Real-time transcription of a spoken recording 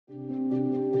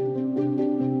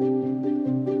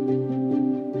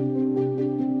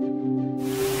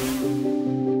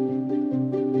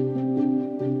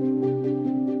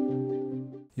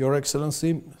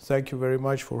Excellency, thank you very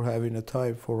much for having a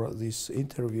time for this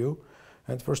interview.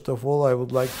 And first of all, I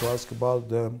would like to ask about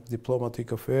the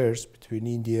diplomatic affairs between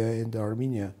India and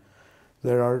Armenia.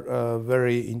 They are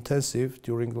very intensive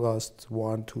during the last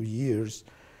 1-2 years.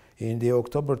 In the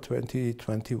October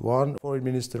 2021, Foreign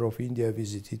Minister of India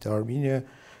visited Armenia,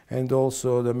 and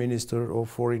also the Minister of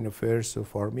Foreign Affairs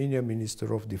of Armenia,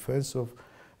 Minister of Defense of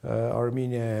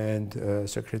Armenia, and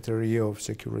Secretary of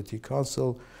Security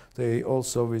Council. They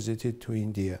also visited to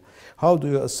India. How do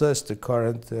you assess the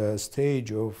current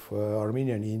stage of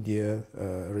Armenian-India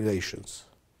relations?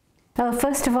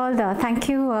 First of all, thank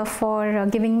you for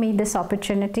giving me this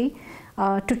opportunity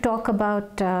to talk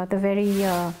about the very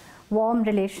warm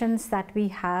relations that we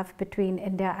have between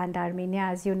India and Armenia.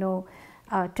 As you know,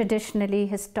 traditionally,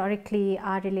 historically,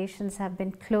 our relations have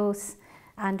been close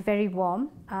and very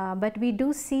warm, but we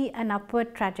do see an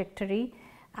upward trajectory,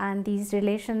 and these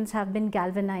relations have been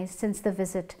galvanized since the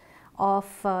visit of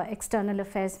External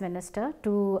Affairs Minister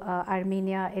to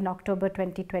Armenia in October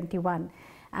 2021.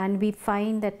 And we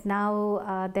find that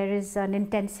now there is an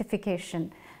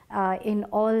intensification in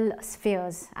all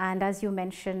spheres. And as you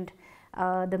mentioned,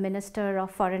 the Minister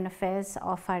of Foreign Affairs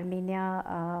of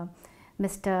Armenia,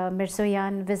 Mr.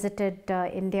 Mirzoyan, visited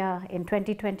India in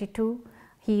 2022.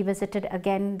 He visited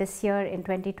again this year in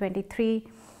 2023.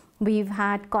 We've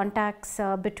had contacts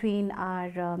between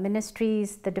our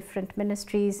ministries, the different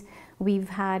ministries. We've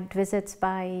had visits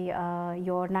by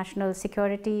your National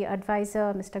Security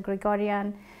Advisor, Mr.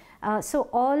 Grigorian. So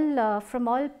from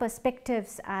all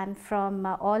perspectives and from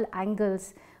all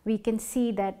angles, we can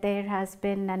see that there has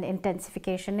been an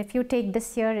intensification. If you take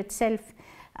this year itself,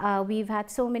 we've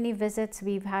had so many visits.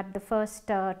 We've had the first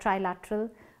trilateral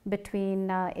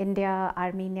between India,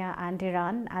 Armenia and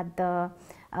Iran at the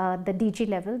DG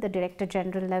level, the Director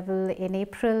General level, in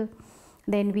April.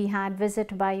 Then we had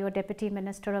visit by your Deputy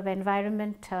Minister of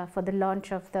Environment for the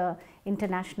launch of the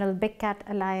International Big Cat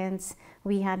Alliance.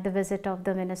 We had the visit of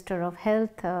the Minister of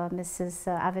Health, Mrs.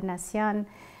 Avanasyan.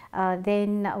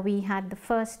 Then we had the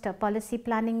first policy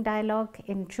planning dialogue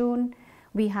in June.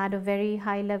 We had a very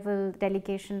high-level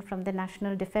delegation from the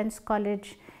National Defense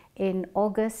College in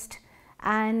August.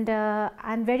 And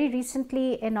very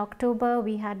recently in October,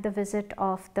 we had the visit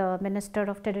of the Minister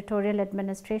of Territorial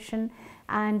Administration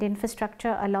and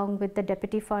Infrastructure along with the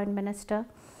Deputy Foreign Minister,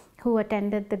 who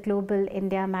attended the Global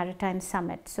India Maritime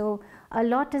Summit. So a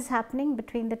lot is happening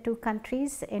between the two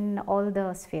countries in all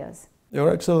the spheres. Your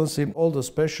Excellency, all the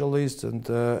specialists and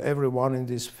everyone in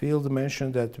this field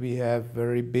mentioned that we have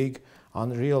very big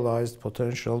unrealized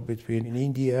potential between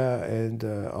India and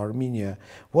Armenia.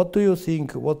 What do you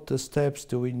think, what steps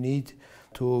do we need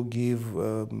to give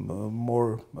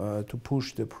more, to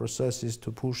push the processes,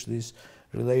 to push these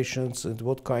relations, and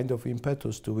what kind of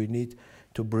impetus do we need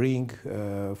to bring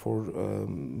for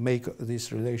make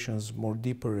these relations more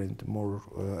deeper and more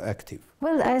active?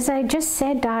 Well, as I just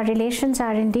said, our relations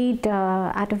are indeed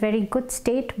at a very good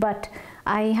state, but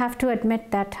I have to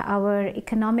admit that our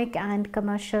economic and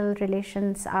commercial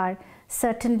relations are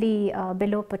certainly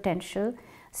below potential.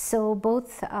 So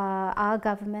both our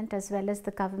government as well as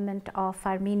the government of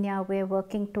Armenia, we're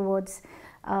working towards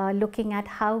looking at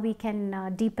how we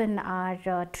can deepen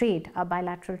our trade, our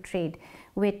bilateral trade,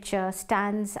 which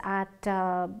stands at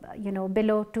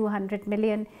below 200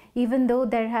 million, even though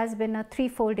there has been a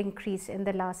threefold increase in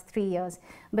the last 3 years.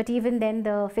 But even then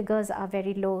the figures are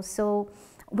very low. So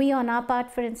we on our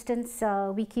part, for instance,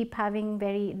 we keep having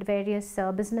various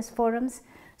business forums.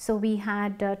 So we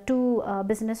had 2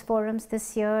 business forums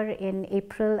this year in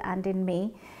April and in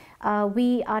May.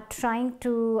 We are trying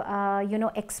to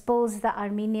expose the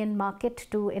Armenian market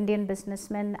to Indian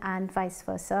businessmen and vice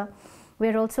versa.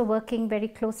 We're also working very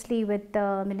closely with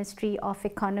the Ministry of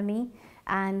Economy,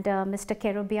 and Mr.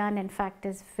 Kerobian, in fact,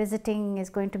 is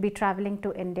going to be traveling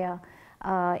to India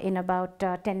in about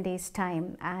 10 days'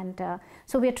 time. And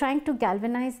so we're trying to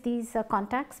galvanize these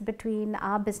contacts between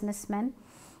our businessmen.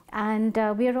 And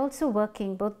we are also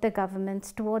working, both the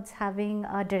governments, towards having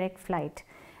a direct flight.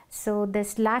 So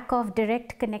this lack of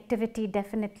direct connectivity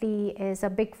definitely is a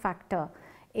big factor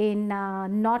in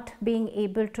not being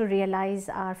able to realize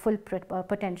our full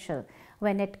potential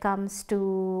when it comes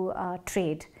to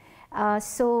trade.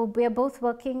 So we are both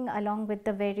working along with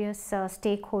the various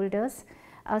stakeholders.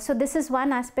 So this is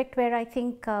one aspect where I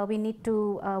think we need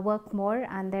to work more,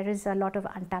 and there is a lot of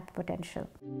untapped potential.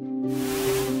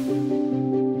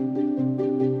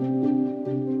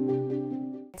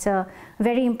 It's a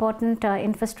very important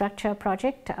infrastructure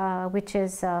project, which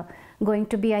is going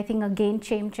to be, I think, a game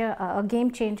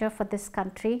changer for this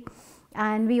country.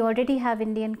 And we already have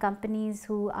Indian companies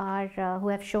who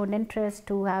have shown interest,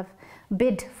 who have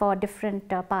bid for different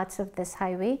parts of this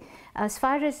highway. As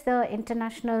far as the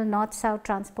International North-South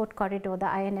Transport Corridor, the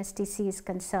INSTC, is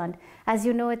concerned, as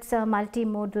you know, it's a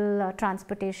multimodal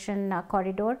transportation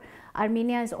corridor.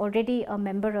 Armenia is already a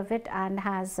member of it and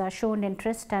has shown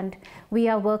interest, and we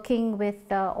are working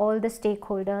with all the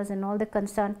stakeholders and all the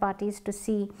concerned parties to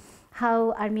see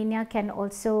how Armenia can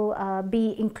also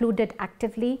be included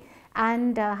actively,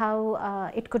 and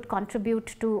how it could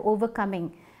contribute to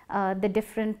overcoming the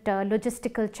different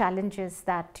logistical challenges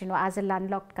that, you know, as a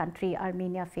landlocked country,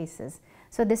 Armenia faces.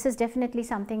 So this is definitely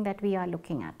something that we are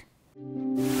looking at.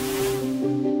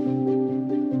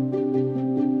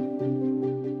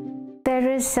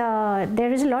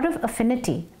 There is a lot of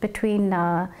affinity between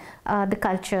the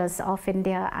cultures of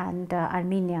India and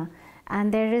Armenia,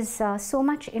 and there is so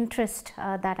much interest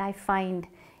that I find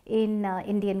in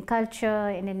Indian culture,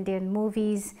 in Indian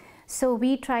movies. So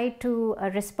we try to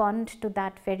respond to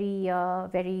that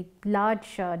very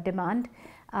large demand.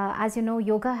 As you know,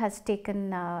 yoga has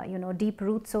taken deep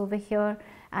roots over here,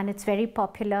 and it's very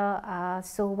popular.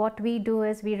 So what we do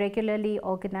is we regularly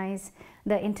organize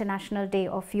the International Day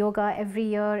of Yoga every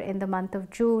year in the month of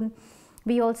June.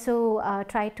 We also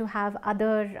try to have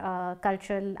other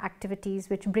cultural activities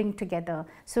which bring together.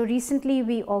 So recently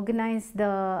we organized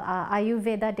the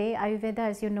Ayurveda Day. Ayurveda,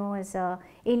 as you know, is an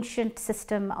ancient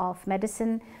system of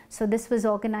medicine. So this was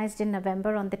organized in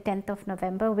November, on the 10th of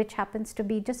November, which happens to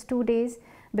be just 2 days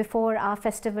before our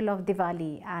festival of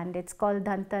Diwali, and it's called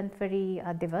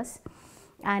Dhanteras Divas.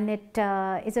 And it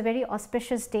is a very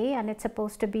auspicious day, and it's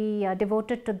supposed to be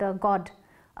devoted to the god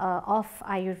of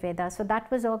Ayurveda. So that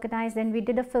was organized. Then we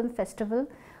did a film festival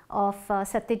of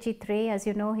Satyajit Ray. As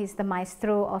you know, he's the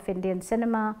maestro of Indian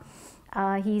cinema.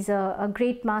 He's a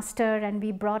great master, and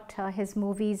we brought his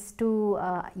movies to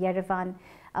Yerevan.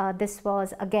 This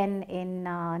was again in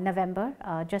November,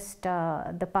 just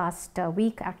the past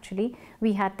week actually,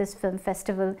 we had this film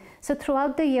festival. So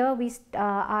throughout the year we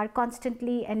are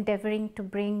constantly endeavoring to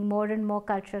bring more and more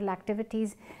cultural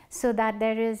activities, so that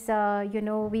there is,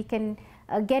 we can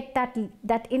get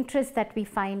that interest that we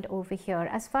find over here.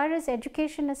 As far as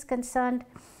education is concerned,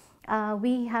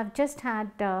 we have just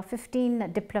had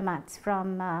 15 diplomats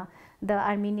from the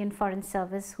Armenian Foreign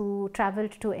Service who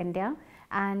traveled to India,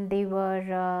 and they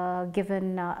were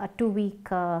given a 2-week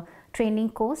training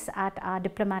course at our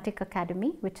diplomatic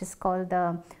academy, which is called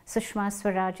the Sushma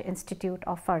Swaraj Institute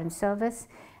of Foreign Service.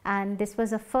 And this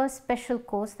was a first special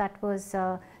course that was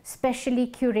specially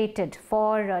curated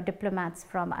for diplomats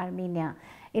from Armenia.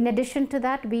 In addition to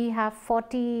that, we have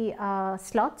 40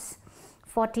 slots,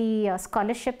 40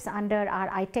 scholarships under our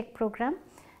ITEC program.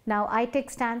 Now,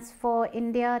 ITEC stands for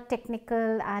India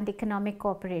Technical and Economic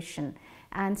Cooperation.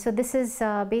 And so this is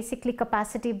basically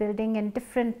capacity building in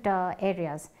different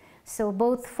areas. So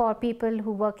both for people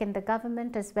who work in the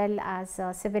government as well as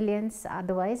civilians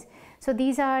otherwise. So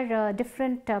these are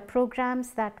different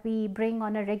programs that we bring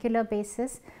on a regular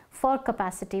basis for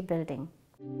capacity building.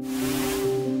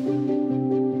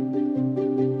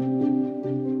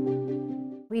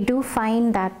 We do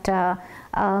find that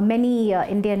many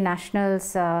Indian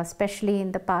nationals, especially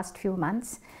in the past few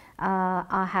months,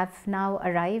 have now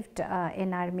arrived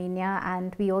in Armenia,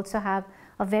 and we also have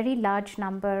a very large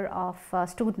number of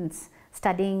students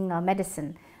studying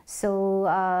medicine. So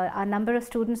our number of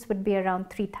students would be around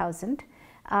 3,000.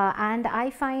 And I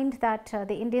find that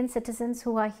the Indian citizens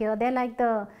who are here, they're like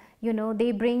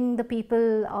they bring the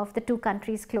people of the two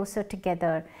countries closer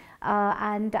together.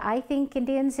 And I think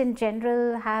Indians in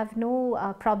general have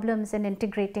no problems in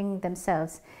integrating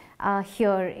themselves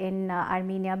here in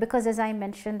Armenia, because as I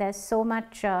mentioned, there's so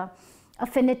much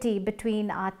affinity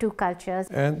between our two cultures.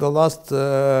 And the last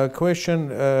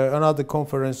question, another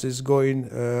conference is going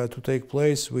to take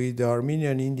place with the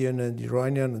Armenian, Indian and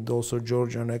Iranian and also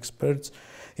Georgian experts.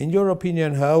 In your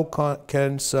opinion, how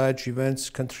can such events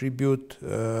contribute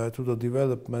to the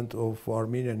development of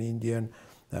Armenian-Indian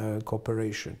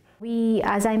cooperation?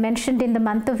 As I mentioned, in the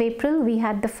month of April, we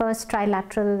had the first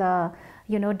trilateral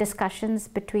discussions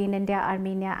between India,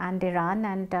 Armenia and Iran,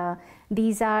 and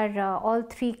these are all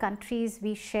three countries.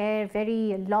 We share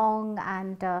very long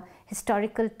and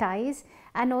historical ties,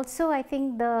 and also I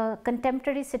think the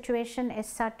contemporary situation is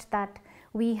such that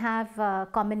we have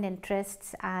common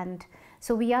interests, and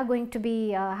so we are going to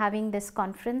be having this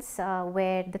conference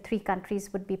where the three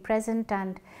countries would be present,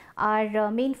 and our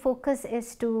main focus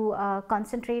is to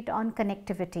concentrate on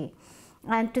connectivity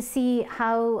and to see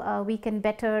how we can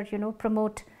better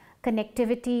promote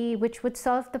connectivity which would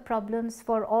solve the problems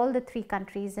for all the three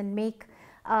countries and make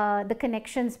the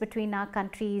connections between our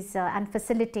countries and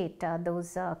facilitate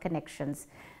those connections.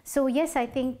 So yes, I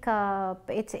think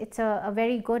it's a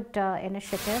very good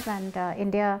initiative, and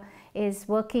India is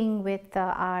working with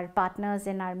our partners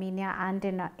in Armenia and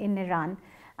in Iran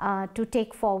to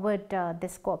take forward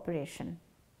this cooperation.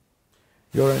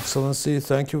 Your Excellency,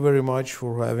 thank you very much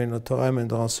for having the time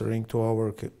and answering to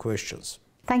our questions.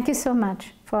 Thank you so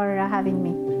much for having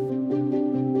me.